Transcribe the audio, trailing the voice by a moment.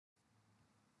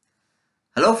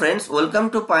Hello friends, welcome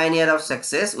to Pioneer of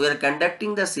Success. We are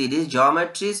conducting the series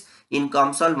Geometries in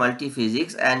COMSOL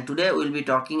Multiphysics and today we will be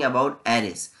talking about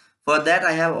arrays. For that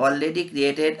I have already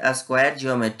created a square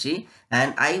geometry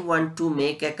and I want to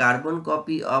make a carbon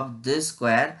copy of this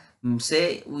square.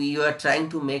 Say you are trying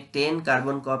to make 10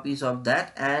 carbon copies of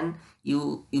that and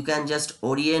you can just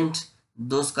orient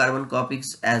those carbon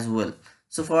copies as well.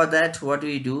 So for that what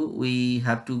we do, we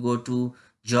have to go to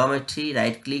geometry,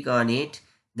 right click on it.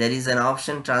 There is an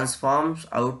option transforms.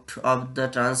 Out of the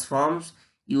transforms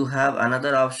you have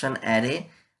another option array.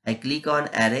 I click on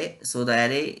array, so the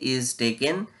array is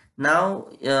taken. Now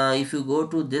if you go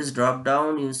to this drop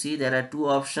down, you see there are two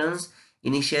options.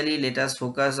 Initially let us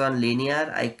focus on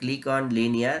linear. I click on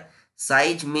linear.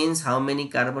 Size means how many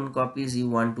carbon copies you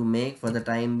want to make. For the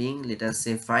time being, let us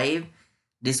say 5.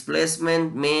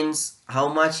 Displacement means how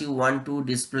much you want to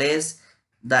displace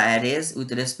the arrays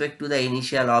with respect to the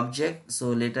initial object. So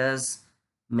let us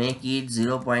make it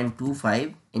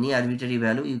 0.25, any arbitrary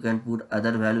value. You can put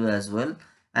other value as well,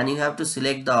 and you have to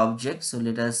select the object. So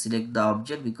let us select the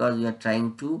object because we are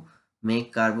trying to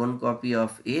make carbon copy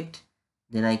of it.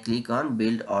 Then I click on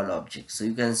build all objects. So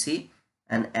you can see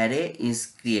an array is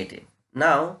created.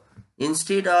 Now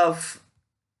instead of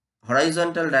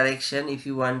horizontal direction, if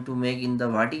you want to make in the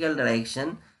vertical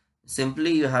direction,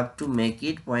 simply you have to make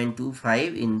it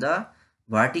 0.25 in the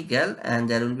vertical and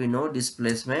there will be no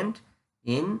displacement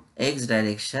in x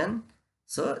direction.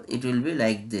 So it will be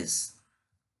like this.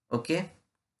 Okay,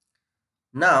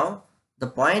 now the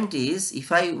point is,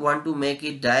 if I want to make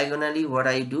it diagonally, what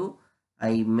I do,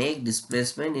 I make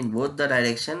displacement in both the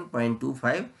direction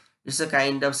 0.25. It's a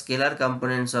kind of scalar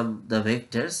components of the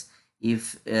vectors.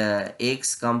 If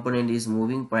x component is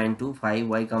moving 0.25,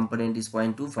 y component is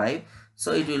 0.25,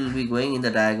 so it will be going in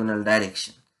the diagonal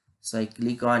direction. So I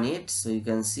click on it, so you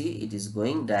can see it is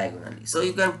going diagonally. So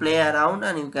you can play around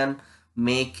and you can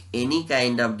make any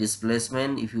kind of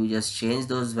displacement. If you just change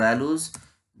those values,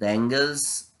 the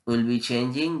angles will be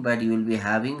changing, but you will be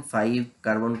having 5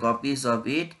 carbon copies of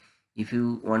it. If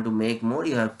you want to make more,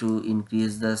 you have to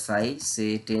increase the size,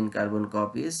 say 10 carbon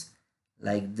copies,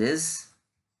 like this.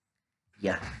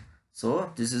 Yeah,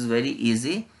 so this is very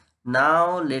easy.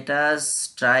 Now let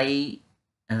us try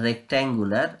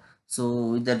rectangular.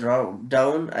 So with the drop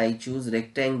down, I choose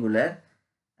rectangular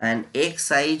and x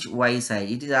size, y size.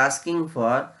 It is asking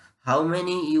for how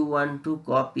many you want to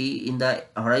copy in the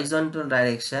horizontal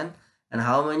direction and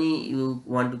how many you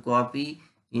want to copy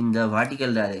in the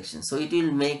vertical direction. So it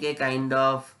will make a kind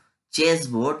of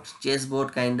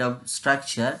chessboard kind of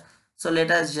structure. So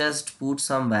let us just put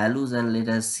some values and let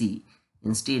us see.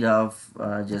 Instead of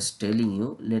just telling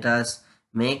you, let us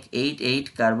make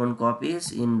 8 carbon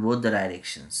copies in both the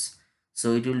directions.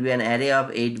 So it will be an array of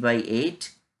 8 by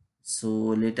 8. So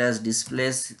let us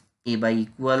displace a by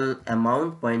equal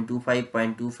amount 0.25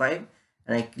 0.25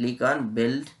 and I click on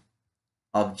build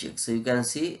object. So you can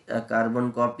see a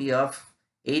carbon copy of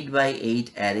 8 by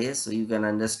 8 array. So you can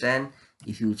understand,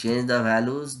 if you change the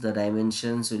values, the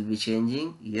dimensions will be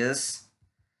changing. Yes,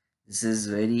 this is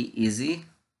very easy.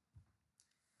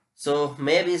 So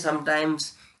maybe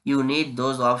sometimes you need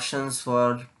those options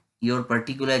for your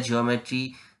particular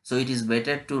geometry. So it is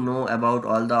better to know about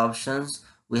all the options.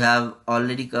 We have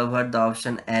already covered the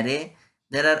option array.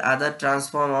 There are other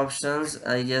transform options.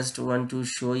 I just want to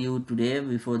show you today.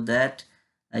 Before that,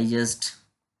 I just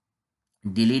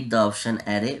delete the option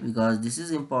array because this is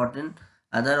important.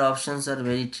 Other options are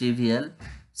very trivial.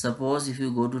 Suppose if you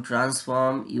go to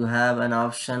transform, you have an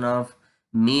option of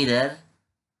mirror.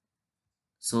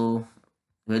 So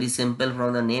very simple,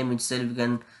 from the name itself you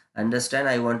can understand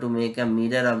I want to make a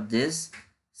mirror of this.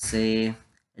 Say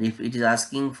if it is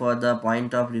asking for the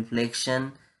point of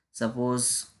reflection,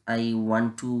 suppose I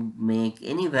want to make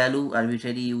any value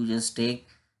arbitrary, you just take,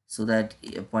 so that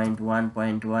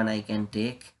 0.1 I can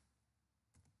take.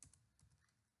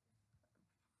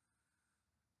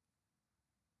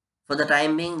 For the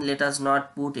time being, let us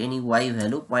not put any y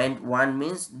value. 0.1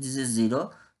 means this is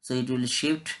 0, so it will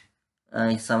shift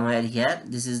somewhere here.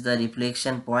 This is the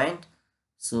reflection point.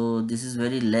 So this is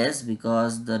very less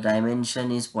because the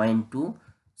dimension is 0.2.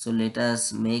 So let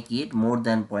us make it more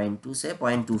than 0.2, say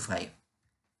 0.25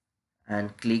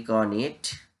 and click on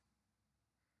it.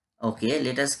 Okay,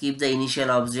 let us keep the initial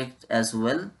object as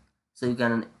well. So you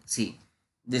can see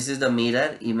this is the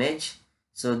mirror image.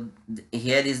 So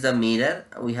here is the mirror.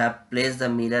 We have placed the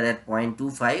mirror at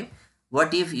 0.25.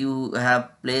 What if you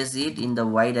have placed it in the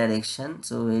y direction?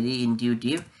 So very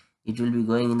intuitive, it will be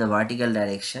going in the vertical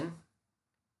direction.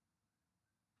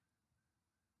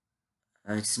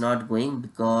 It's not going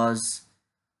because,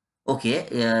 okay,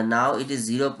 now it is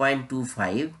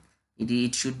 0.25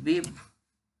 it should be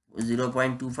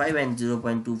 0.25 and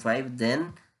 0.25,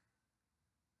 then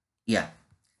yeah.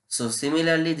 So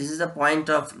similarly, this is the point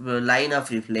of line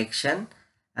of reflection,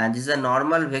 and this is a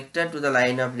normal vector to the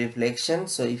line of reflection.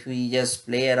 So if we just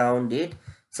play around it,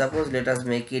 suppose let us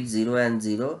make it 0 and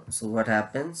 0. So what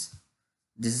happens?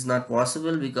 This is not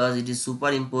possible because it is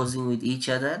superimposing with each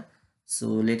other. So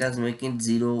let us make it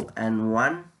 0 and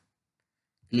 1.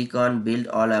 Click on build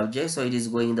all objects. So it is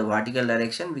going in the vertical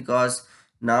direction because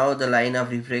now the line of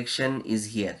reflection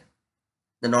is here,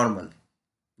 the normal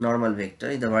vector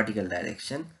in the vertical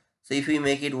direction. So if we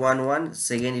make it 1 1,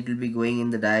 second it will be going in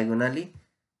the diagonally.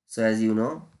 So as you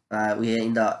know, we are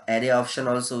in the array option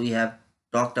also we have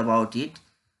talked about it.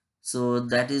 So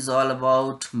that is all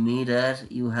about mirror.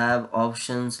 You have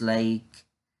options like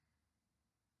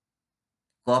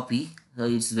copy. So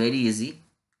it's very easy.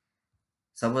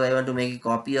 Suppose I want to make a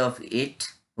copy of it.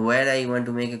 Where I want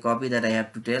to make a copy, that I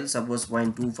have to tell. Suppose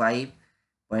 0.25,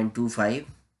 0.25,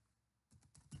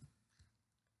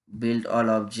 build all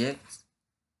objects.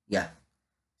 Yeah.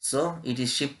 So it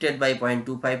is shifted by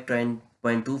 0.25 to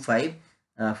 0.25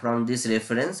 from this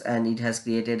reference, and it has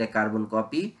created a carbon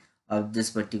copy of this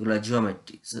particular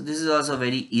geometry. So this is also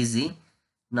very easy.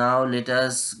 Now let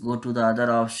us go to the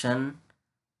other option.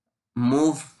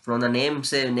 Move. From the name,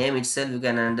 say name itself, you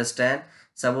can understand.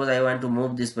 Suppose I want to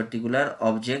move this particular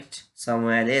object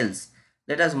somewhere else.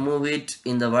 Let us move it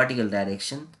in the vertical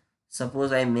direction.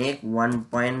 Suppose I make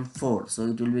 1.4, so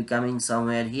it will be coming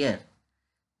somewhere here.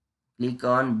 Click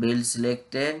on build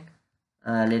selected.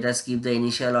 Let us keep the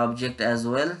initial object as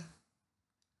well.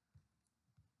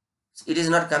 It is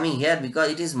not coming here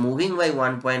because it is moving by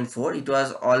 1.4. It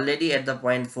was already at the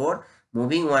 0.4,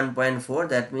 moving 1.4.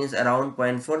 That means around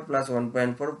 0.4 plus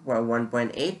 1.4,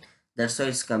 1.8. That's why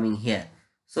it's coming here.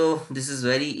 So this is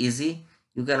very easy.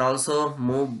 You can also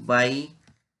move by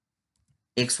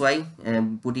xy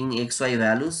and putting xy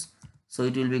values. So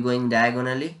it will be going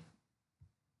diagonally.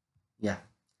 Yeah.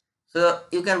 So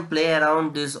you can play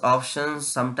around these options.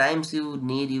 Sometimes you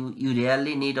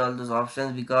rarely need all those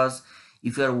options, because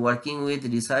if you are working with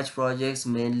research projects,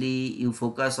 mainly you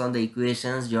focus on the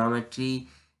equations. Geometry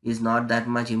is not that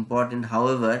much important.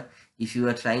 However, if you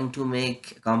are trying to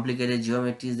make complicated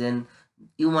geometries, then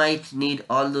you might need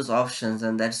all those options,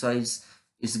 and that's why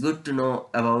it's good to know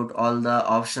about all the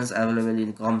options available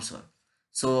in COMSOL.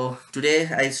 So today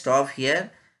I stop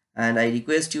here, and I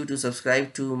request you to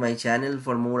subscribe to my channel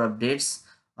for more updates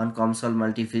on COMSOL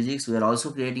Multiphysics. We are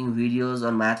also creating videos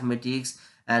on mathematics,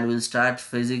 and we'll start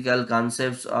physical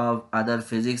concepts of other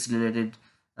physics related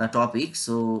topics.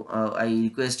 So I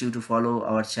request you to follow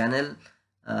our channel,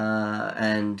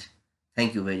 and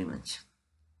thank you very much.